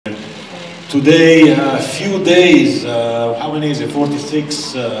Today, a few days, how many is it?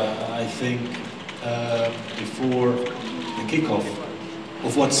 46, I think, before the kickoff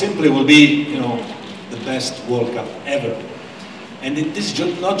of what simply will be, you know, the best World Cup ever. And this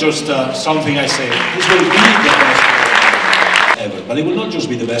is not just something I say. This will be the best World Cup ever. But it will not just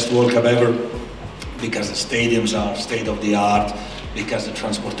be the best World Cup ever because the stadiums are state-of-the-art, because the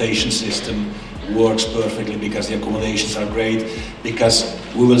transportation system works perfectly, because the accommodations are great, because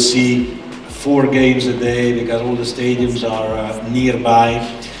we will see 4 games a day, because all the stadiums are nearby.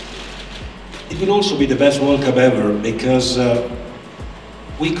 It will also be the best World Cup ever because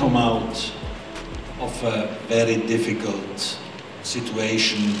we come out of a very difficult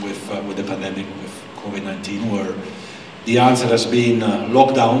situation with the pandemic, with COVID-19, where the answer has been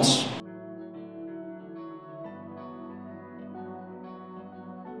lockdowns,